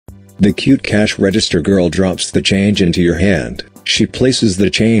The cute cash register girl drops the change into your hand. She places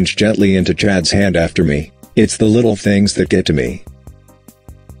the change gently into Chad's hand after me. It's the little things that get to me.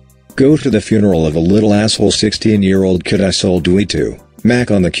 Go to the funeral of a little asshole 16-year-old kid I sold weed to.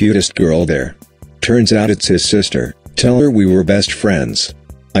 Mac on the cutest girl there. Turns out it's his sister. Tell her we were best friends.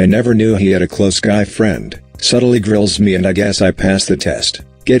 I never knew he had a close guy friend. Subtly grills me and I guess I pass the test.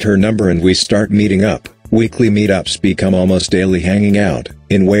 Get her number and we start meeting up. Weekly meetups become almost daily hanging out.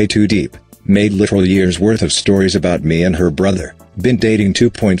 In way too deep. Made literal years worth of stories about me and her brother. Been dating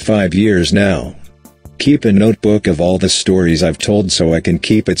 2.5 years now. Keep a notebook of all the stories I've told so I can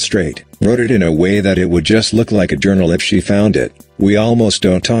keep it straight. Wrote it in a way that it would just look like a journal if she found it. We almost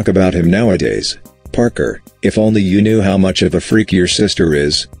don't talk about him nowadays. Parker, if only you knew how much of a freak your sister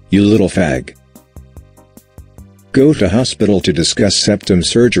is, you little fag. Go to hospital to discuss septum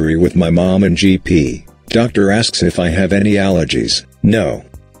surgery with my mom and GP. Doctor asks if I have any allergies. No.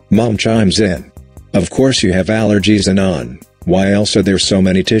 Mom chimes in. Of course you have allergies, Anon. Why else are there so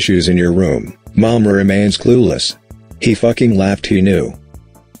many tissues in your room? Mom remains clueless. He fucking laughed, he knew.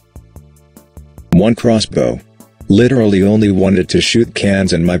 One crossbow. Literally only wanted to shoot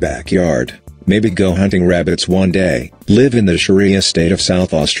cans in my backyard. Maybe go hunting rabbits one day. Live in the Sharia state of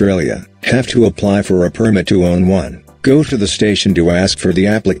South Australia. Have to apply for a permit to own one. Go to the station to ask for the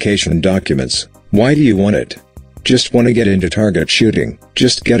application documents. Why do you want it? Just want to get into target shooting.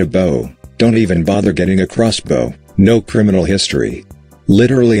 Just get a bow. Don't even bother getting a crossbow. No criminal history.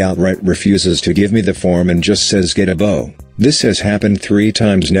 Literally outright refuses to give me the form and just says get a bow. This has happened 3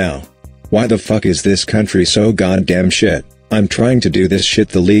 times now. Why the fuck is this country so goddamn shit? I'm trying to do this shit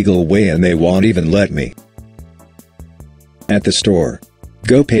the legal way and they won't even let me. At the store.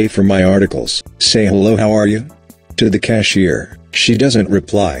 Go pay for my articles. Say hello, how are you? To the cashier. She doesn't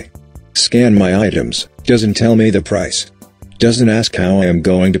reply. Scan my items. Doesn't tell me the price. Doesn't ask how I am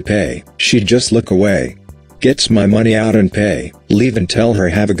going to pay. She'd just look away. Gets my money out and pay. Leave and tell her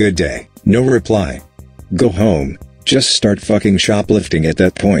have a good day. No reply. Go home. Just start fucking shoplifting at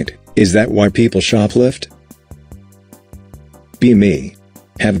that point. Is that why people shoplift? Be me.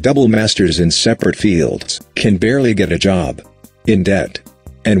 Have double masters in separate fields. Can barely get a job. In debt.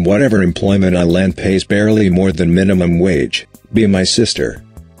 And whatever employment I land pays barely more than minimum wage. Be my sister.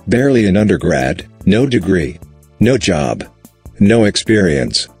 Barely an undergrad, no degree. No job. No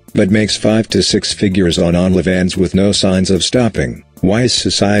experience. But makes 5 to 6 figures on OnlyFans with no signs of stopping. Why is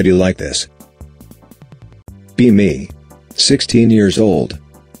society like this? Be me. 16 years old.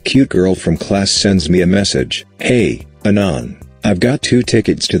 Cute girl from class sends me a message. Hey, Anon. I've got 2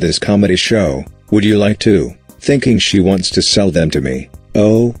 tickets to this comedy show, would you like to? Thinking she wants to sell them to me.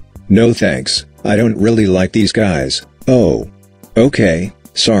 Oh, no thanks, I don't really like these guys. Oh. Okay,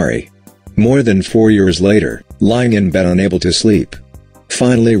 sorry. More than 4 years later, lying in bed unable to sleep.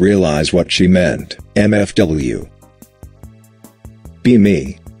 Finally realize what she meant. MFW. Be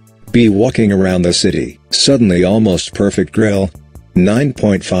me. Be walking around the city. Suddenly almost perfect grill.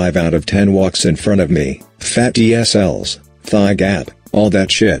 9.5 out of 10 walks in front of me. Fat DSLs. Thigh gap, all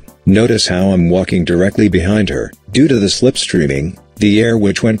that shit. Notice how I'm walking directly behind her. Due to the slipstreaming, the air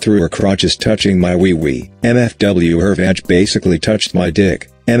which went through her crotch is touching my wee-wee. MFW her vag basically touched my dick.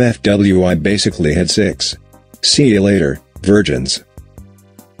 MFW I basically had 6. See you later, virgins.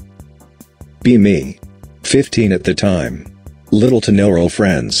 Be me. 15 at the time. Little to no real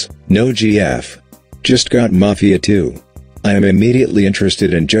friends, no GF. Just got Mafia 2. I am immediately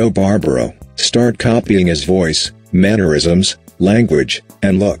interested in Joe Barbaro. Start copying his voice, mannerisms, language,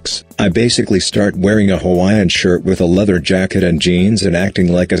 and looks. I basically start wearing a Hawaiian shirt with a leather jacket and jeans and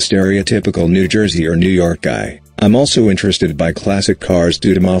acting like a stereotypical New Jersey or New York guy. I'm also interested by classic cars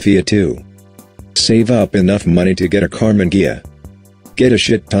due to Mafia 2. Save up enough money to get a Carmen Ghia. Get a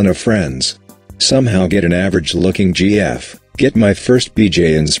shit ton of friends. Somehow get an average looking GF. Get my first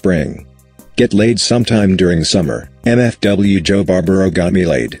BJ in spring. Get laid sometime during summer. MFW Joe Barbaro got me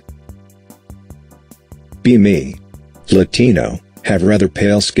laid. Be me. Latino, have rather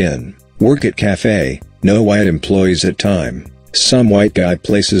pale skin, work at cafe, no white employees at time. Some white guy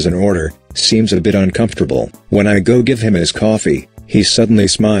places an order, seems a bit uncomfortable. When I go give him his coffee, he suddenly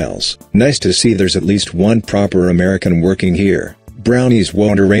smiles. Nice to see there's at least one proper American working here. Brownies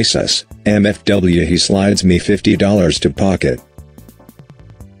won't erase us. MFW he slides me $50 to pocket.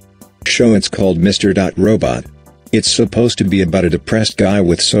 Show it's called Mr. Robot. It's supposed to be about a depressed guy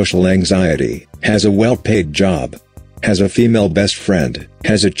with social anxiety, has a well-paid job, has a female best friend,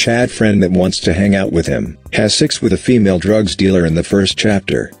 has a Chad friend that wants to hang out with him, has sex with a female drugs dealer in the first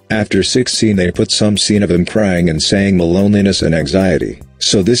chapter. After 6 scene they put some scene of him crying and saying loneliness and anxiety.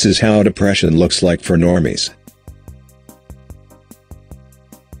 So this is how depression looks like for normies.